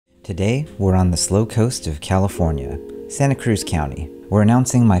Today, we're on the slow coast of California, Santa Cruz County. We're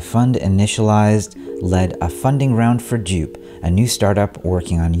announcing my fund Initialized led a funding round for Jupe, a new startup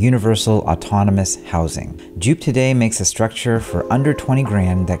working on universal autonomous housing. Jupe today makes a structure for under 20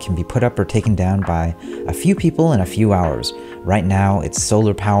 grand that can be put up or taken down by a few people in a few hours. Right now, it's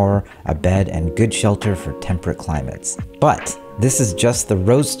solar power, a bed, and good shelter for temperate climates. But this is just the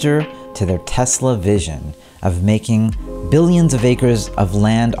roadster to their Tesla vision of making billions of acres of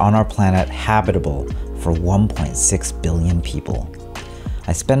land on our planet habitable for 1.6 billion people.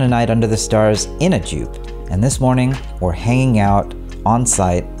 I spent a night under the stars in a Jupe, and this morning we're hanging out on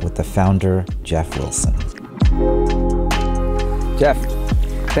site with the founder, Jeff Wilson. Jeff,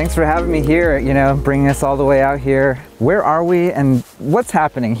 thanks for having me here, bringing us all the way out here. Where are we and what's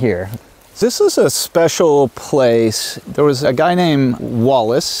happening here? This is a special place. There was a guy named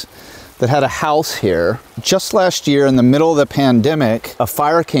Wallace that had a house here. Just last year, in the middle of the pandemic, a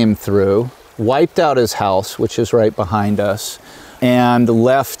fire came through, wiped out his house, which is right behind us, and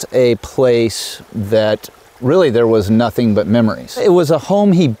left a place that really there was nothing but memories. It was a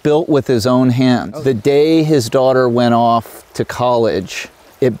home he built with his own hands. The day his daughter went off to college,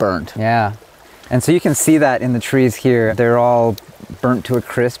 it burned. Yeah. And so you can see that in the trees here. They're all burnt to a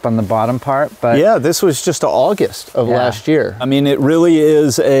crisp on the bottom part, but yeah, this was just August of last year. I mean, it really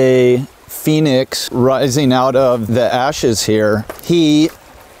is a phoenix rising out of the ashes here. He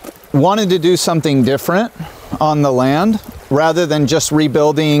wanted to do something different on the land rather than just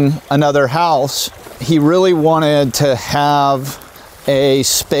rebuilding another house. He really wanted to have a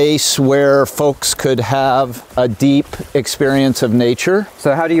space where folks could have a deep experience of nature.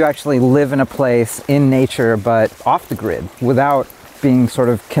 So how do you actually live in a place in nature but off the grid without being sort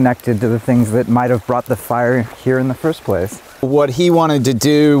of connected to the things that might have brought the fire here in the first place? What he wanted to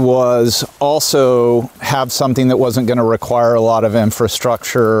do was also have something that wasn't going to require a lot of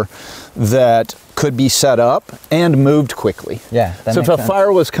infrastructure, that could be set up and moved quickly. Yeah. So if a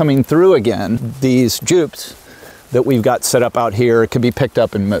fire was coming through again, these Jupes that we've got set up out here could be picked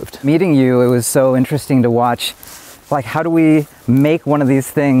up and moved. Meeting you, it was so interesting to watch. Like, how do we make one of these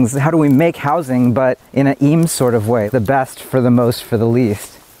things? How do we make housing, but in an Eames sort of way? The best for the most for the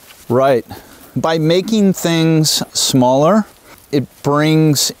least. Right. By making things smaller, it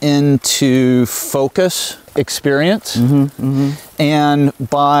brings into focus experience. And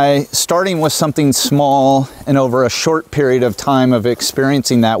by starting with something small and over a short period of time of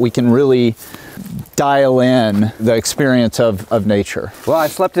experiencing that, we can really dial in the experience of nature. Well, I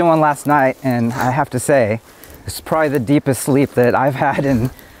slept in one last night, and I have to say, it's probably the deepest sleep that I've had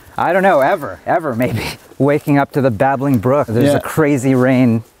in, I don't know, ever maybe. Waking up to the babbling brook. There's a crazy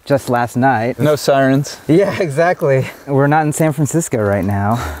rain just last night. No sirens. Yeah, exactly. We're not in San Francisco right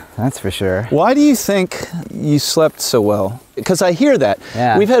now, that's for sure. Why do you think you slept so well? Because I hear that.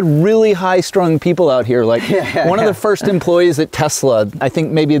 Yeah. We've had really high-strung people out here. Like one of the first employees at Tesla, I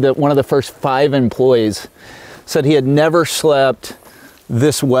think maybe one of the first 5 employees, said he had never slept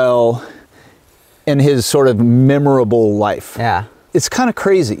this well in his sort of memorable life. Yeah. It's kind of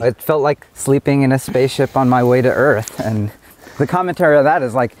crazy. It felt like sleeping in a spaceship on my way to Earth. And the commentary of that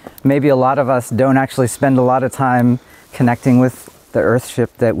is like, maybe a lot of us don't actually spend a lot of time connecting with the Earthship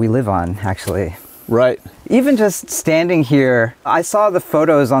that we live on, actually. Right. Even just standing here, I saw the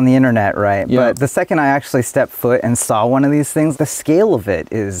photos on the internet, right? Yeah. But the second I actually stepped foot and saw one of these things, the scale of it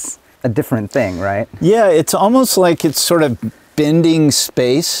is a different thing, right? Yeah, it's almost like it's sort of bending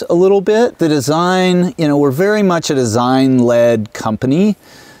space a little bit. The design, we're very much a design-led company,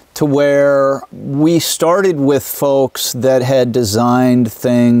 to where we started with folks that had designed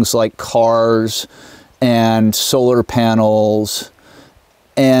things like cars and solar panels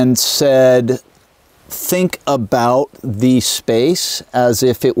and said, think about the space as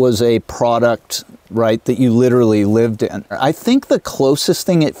if it was a product, right, that you literally lived in. I think the closest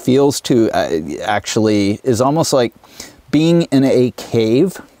thing it feels to actually is almost like being in a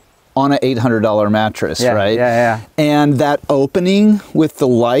cave on an $800 mattress, right? Yeah. And that opening with the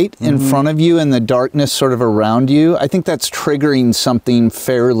light in front of you and the darkness sort of around you, I think that's triggering something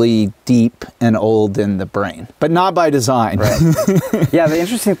fairly deep and old in the brain, but not by design. Right. Yeah, the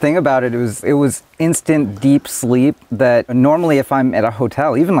interesting thing about it was instant deep sleep that normally if I'm at a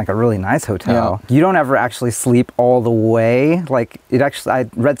hotel, even like a really nice hotel, you don't ever actually sleep all the way. Like I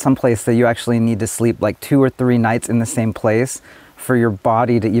read someplace that you actually need to sleep like 2 or 3 nights in the same place for your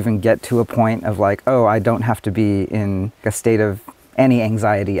body to even get to a point of like, oh, I don't have to be in a state of any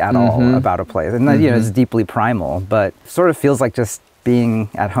anxiety at all about a place. And it's deeply primal, but sort of feels like just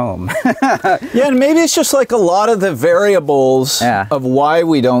being at home. Yeah, and maybe it's just like a lot of the variables of why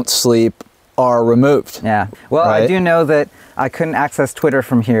we don't sleep are removed. Yeah. Well, right? I do know that I couldn't access Twitter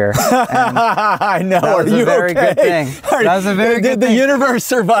from here. I know. That was a very good thing. That was a very good thing. Did the universe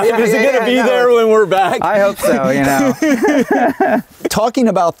survive? Yeah, Is it going to be there when we're back? I hope so, you know. Talking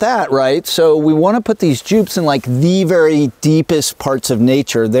about that, right? So we want to put these jupes in like the very deepest parts of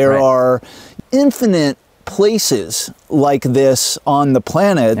nature. There are infinite places like this on the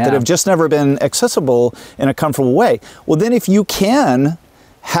planet that have just never been accessible in a comfortable way. Well, then if you can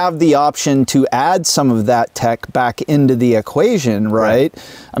have the option to add some of that tech back into the equation, right?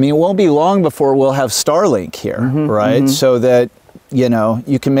 I mean, it won't be long before we'll have Starlink here, right? So that, you know,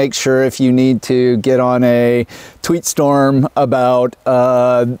 you can make sure if you need to get on a tweet storm about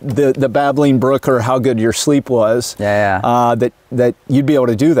the babbling brook or how good your sleep was, that you'd be able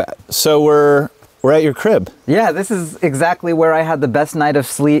to do that. So we're at your crib. Yeah, this is exactly where I had the best night of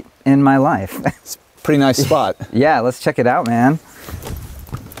sleep in my life. It's a pretty nice spot. Yeah, let's check it out, man.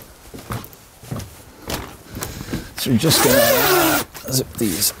 So you're just gonna zip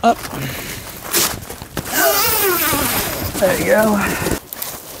these up. There you go.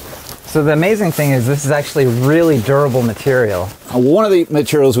 So the amazing thing is this is actually really durable material. One of the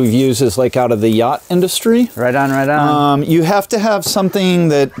materials we've used is like out of the yacht industry. Right on, right on. You have to have something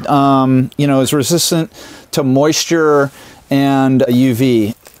that, you know, is resistant to moisture and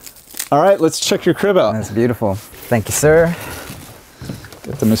UV. All right, let's check your crib out. That's beautiful. Thank you, sir.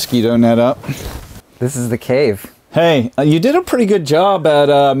 Get the mosquito net up. This is the cave. Hey, you did a pretty good job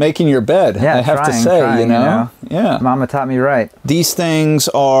at making your bed, I have to say, you know? Yeah. Mama taught me right. These things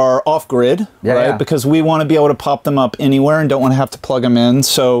are off-grid, right? Because we want to be able to pop them up anywhere and don't want to have to plug them in.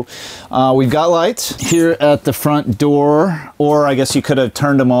 So we've got lights here at the front door, or I guess you could have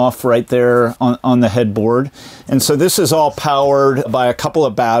turned them off right there on the headboard. And so this is all powered by a couple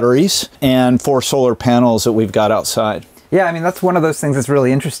of batteries and 4 solar panels that we've got outside. Yeah, I mean, that's one of those things that's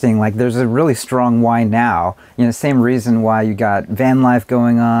really interesting. Like, there's a really strong why now. You know, same reason why you got van life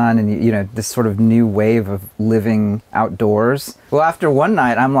going on and, you know, this sort of new wave of living outdoors. Well, after one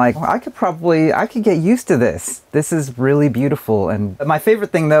night, I'm like, well, I could get used to this. This is really beautiful. And my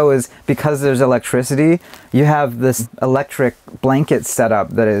favorite thing, though, is because there's electricity, you have this electric blanket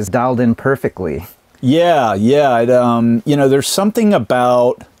setup that is dialed in perfectly. Yeah, yeah. You know, there's something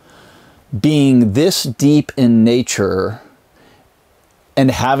about being this deep in nature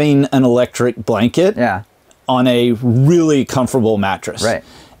and having an electric blanket on a really comfortable mattress. Right.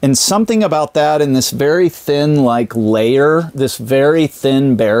 And something about that in this very thin like layer, this very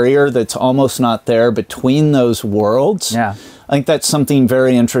thin barrier that's almost not there between those worlds. Yeah. I think that's something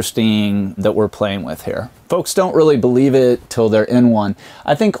very interesting that we're playing with here. Folks don't really believe it till they're in one.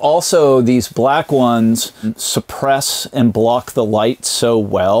 I think also these black ones suppress and block the light so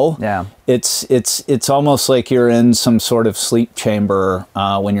well. Yeah. It's almost like you're in some sort of sleep chamber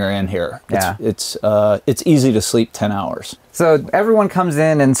when you're in here. Yeah. It's easy to sleep 10 hours. So everyone comes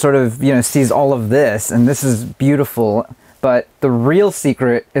in and sort of, you know, sees all of this, and this is beautiful. But the real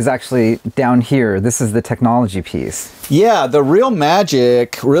secret is actually down here. This is the technology piece. Yeah, the real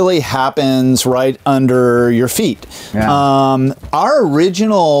magic really happens right under your feet. Yeah. Our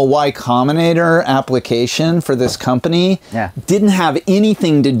original Y Combinator application for this company didn't have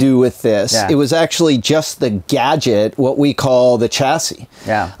anything to do with this. Yeah. It was actually just the gadget, what we call the chassis.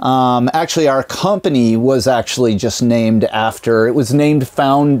 Yeah. Actually, our company was actually just named after, it was named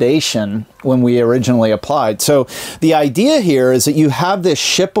Foundation when we originally applied. So the idea here is that you have this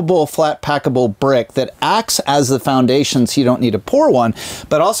shippable flat packable brick that acts as the foundation so you don't need to pour one,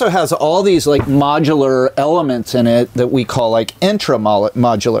 but also has all these like modular elements in it that we call like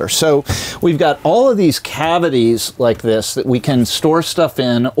intra-modular. So we've got all of these cavities like this that we can store stuff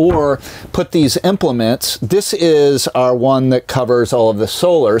in or put these implements. This is our one that covers all of the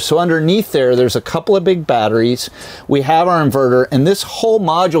solar. So underneath there's a couple of big batteries. We have our inverter, and this whole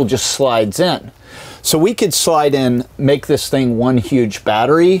module just slides in. So we could slide in, make this thing one huge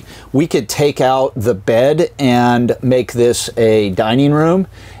battery. We could take out the bed and make this a dining room.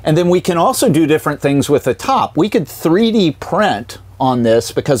 And then we can also do different things with the top. We could 3D print on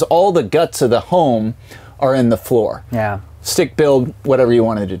this because all the guts of the home are in the floor. Yeah. Stick build, whatever you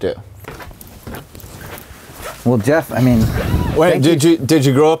wanted to do. Well, Jeff, I mean... Wait, did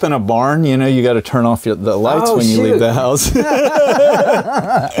you grow up in a barn? You know, you got to turn off the lights when you leave the house.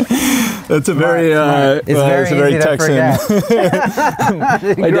 That's a very, it's a very Texan.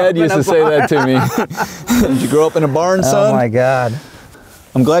 My dad used to say that to me. Did you grow up in a barn, son? Oh my God.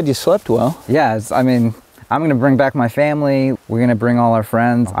 I'm glad you slept well. Yeah, I mean, I'm going to bring back my family. We're going to bring all our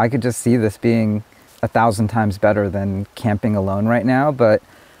friends. I could just see this being 1,000 times better than camping alone right now, but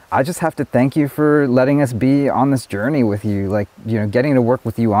I just have to thank you for letting us be on this journey with you. Like, you know, getting to work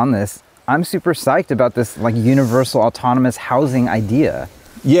with you on this I'm super psyched about this like universal autonomous housing idea.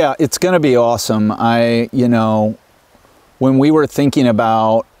 Yeah, it's going to be awesome. When we were thinking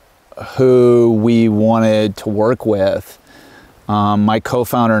about who we wanted to work with, my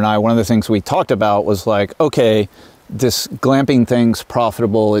co-founder and I, one of the things we talked about was like, okay, this glamping thing's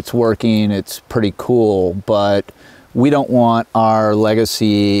profitable, it's working, it's pretty cool, but we don't want our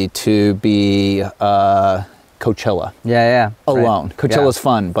legacy to be Coachella. Alone. Right. Coachella's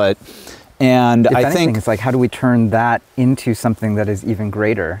fun, but I think it's like, how do we turn that into something that is even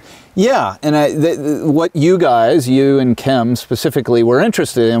greater? Yeah, and what you and Kim specifically were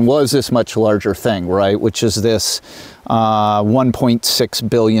interested in was this much larger thing, right? Which is this 1.6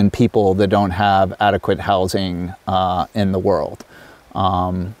 billion people that don't have adequate housing in the world,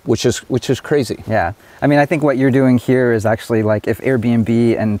 which is crazy. Yeah, I mean, I think what you're doing here is actually like if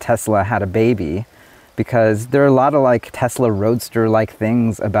Airbnb and Tesla had a baby, because there are a lot of like Tesla Roadster-like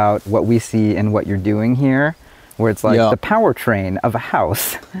things about what we see in what you're doing here, where it's like the powertrain of a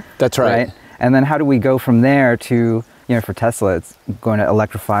house. That's right. And then how do we go from there to, for Tesla, it's going to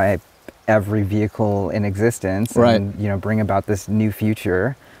electrify every vehicle in existence and, bring about this new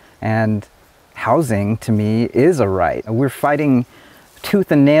future. And housing, to me, is a right. We're fighting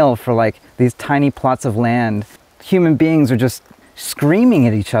tooth and nail for like these tiny plots of land. Human beings are just screaming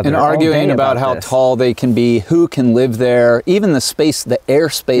at each other and arguing about how tall they can be, who can live there, even the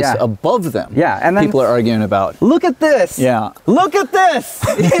airspace above them. Yeah, and then people are arguing about. Look at this. Yeah. Look at this.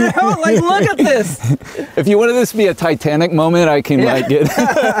 Look at this. If you wanted this to be a Titanic moment, I can like it.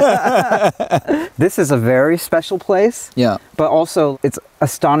 This is a very special place. Yeah. But also, it's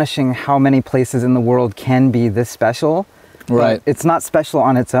astonishing how many places in the world can be this special. Right. But it's not special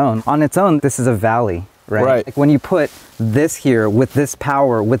on its own. On its own, this is a valley. Right. Like when you put this here with this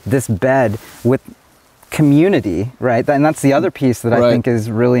power, with this bed, with community, right? And that's the other piece that I think is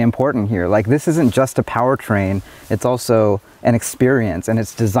really important here. Like this isn't just a powertrain, it's also an experience, and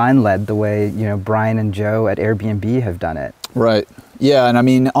it's design led the way, Brian and Joe at Airbnb have done it. Right. Yeah, and I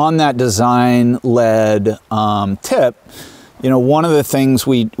mean on that design led tip, one of the things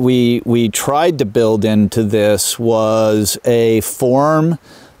we tried to build into this was a form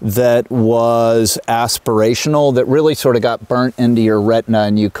that was aspirational, that really sort of got burnt into your retina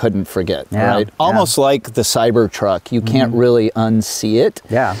and you couldn't forget, right? Almost like the Cybertruck, you can't really unsee it.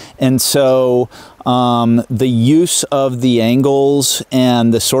 Yeah. And so the use of the angles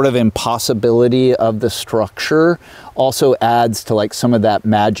and the sort of impossibility of the structure also adds to like some of that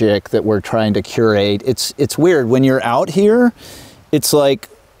magic that we're trying to curate. It's weird when you're out here, it's like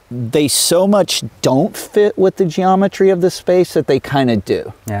they so much don't fit with the geometry of the space that they kind of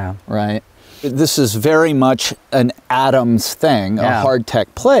do. Yeah. Right? This is very much an atoms thing, a hard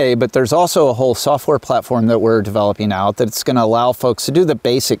tech play, but there's also a whole software platform that we're developing out that's going to allow folks to do the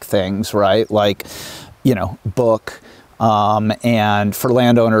basic things, right? Like, book, and for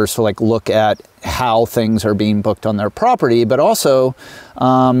landowners to like look at how things are being booked on their property, but also,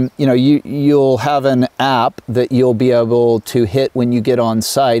 you'll have an app that you'll be able to hit when you get on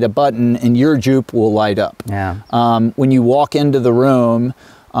site, a button, and your Jupe will light up. Yeah. When you walk into the room,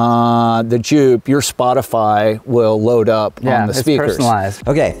 the Jupe, your Spotify will load up on the speakers. It's personalized.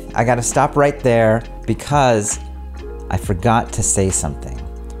 Okay, I gotta stop right there because I forgot to say something.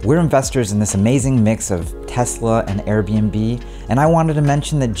 We're investors in this amazing mix of Tesla and Airbnb, and I wanted to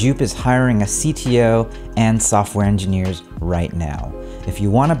mention that Jupe is hiring a CTO and software engineers right now. If you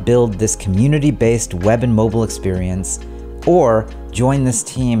want to build this community-based web and mobile experience, or join this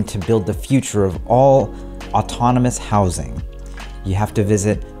team to build the future of all autonomous housing, you have to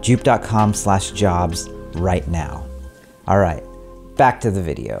visit jupe.com/jobs right now. All right, back to the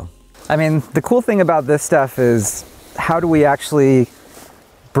video. I mean, the cool thing about this stuff is how do we actually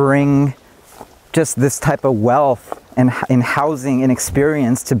bring just this type of wealth and in housing and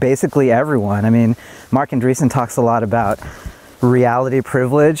experience to basically everyone. I mean, Mark Andreessen talks a lot about reality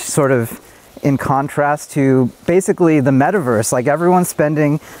privilege, sort of in contrast to basically the metaverse. Like everyone's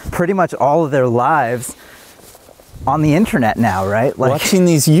spending pretty much all of their lives on the internet now, right? Like watching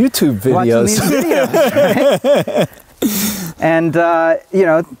these YouTube videos. Right? And,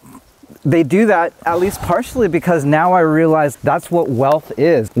 they do that at least partially because now I realize that's what wealth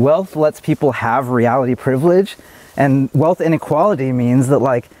is. Wealth lets people have reality privilege, and wealth inequality means that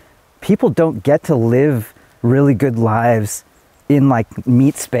like people don't get to live really good lives in like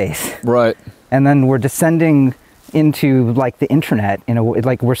meat space. Right. And then we're descending into like the internet in a way,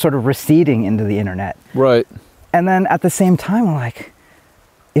 like we're sort of receding into the internet. Right. And then at the same time, we're like,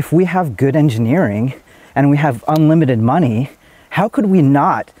 if we have good engineering and we have unlimited money, how could we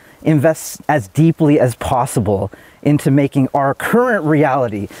not invest as deeply as possible into making our current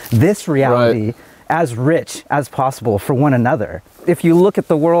reality, this reality, as rich as possible for one another. If you look at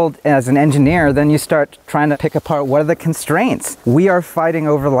the world as an engineer, then you start trying to pick apart what are the constraints. We are fighting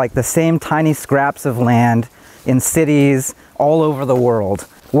over like the same tiny scraps of land in cities all over the world.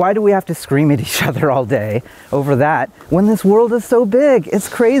 Why do we have to scream at each other all day over that when this world is so big? It's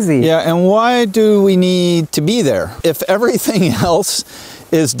crazy. Yeah, and why do we need to be there? If everything else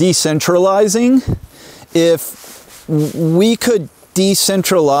is decentralizing, if we could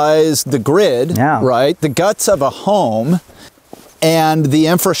decentralize the grid, right, the guts of a home and the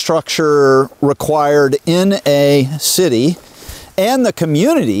infrastructure required in a city and the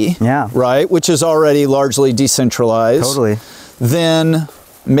community, right, which is already largely decentralized, then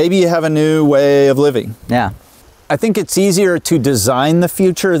maybe you have a new way of living. I think it's easier to design the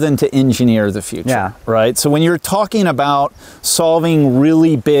future than to engineer the future, right? So when you're talking about solving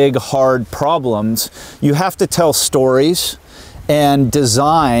really big, hard problems, you have to tell stories, and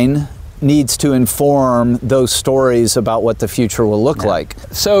design needs to inform those stories about what the future will look like.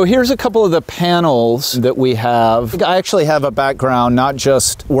 So here's a couple of the panels that we have. I actually have a background not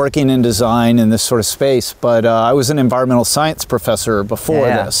just working in design in this sort of space, but I was an environmental science professor before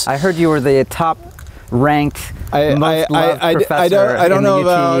this. I heard you were the top ranked I don't know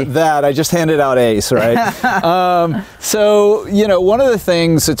about that. I just handed out A's, right? So, you know, one of the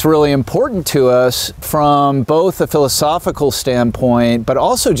things that's really important to us from both a philosophical standpoint, but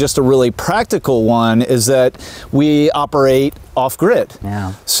also just a really practical one, is that we operate off-grid.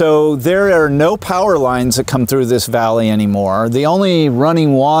 So there are no power lines that come through this valley anymore. The only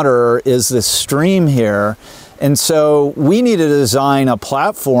running water is this stream here. And so we need to design a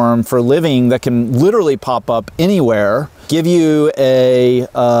platform for living that can literally pop up anywhere, give you a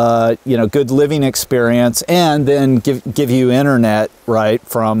good living experience, and then give you internet, right,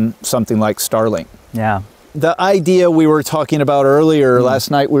 from something like Starlink. The idea we were talking about earlier, last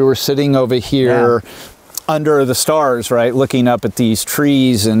night we were sitting over here under the stars, right, looking up at these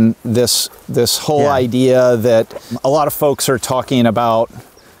trees, and this whole idea that a lot of folks are talking about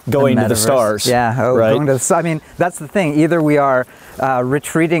going to the stars. Right? Going to the, I mean, that's the thing. Either we are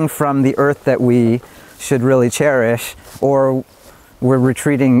retreating from the Earth that we should really cherish, or we're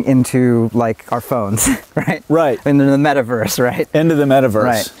retreating into like our phones, right? Into the metaverse, right? Into the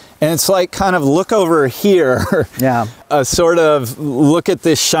metaverse. And it's like kind of look over here, sort of look at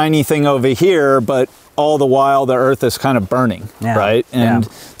this shiny thing over here, but all the while the Earth is kind of burning, right? And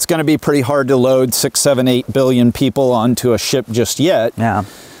it's going to be pretty hard to load 6, 7, 8 billion people onto a ship just yet.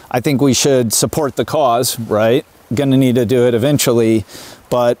 I think we should support the cause, right? Going to need to do it eventually,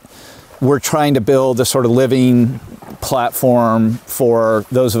 but we're trying to build a sort of living platform for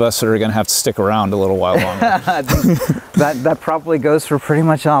those of us that are going to have to stick around a little while longer. that probably goes for pretty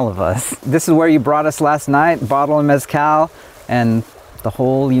much all of us. This is where you brought us last night, bottle of mezcal, and the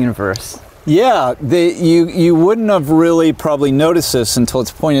whole universe. Yeah, you wouldn't have really probably noticed this until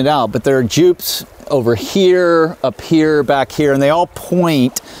it's pointed out, but there are jupes over here, up here, back here, and they all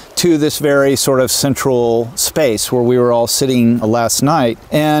point to this very sort of central space where we were all sitting last night.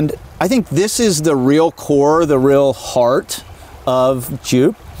 And I think this is the real core, the real heart of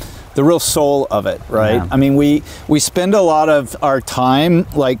Jupe, the real soul of it, right? I mean, we spend a lot of our time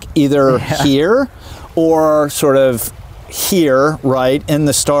like either here or sort of here, right, in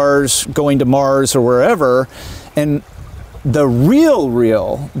the stars, going to Mars or wherever, and the real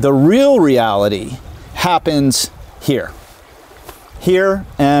reality happens here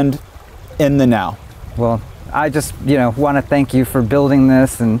and in the now. Well, I just want to thank you for building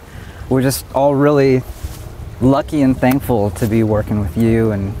this, and we're just all really lucky and thankful to be working with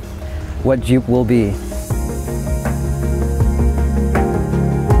you and what Jupe will be.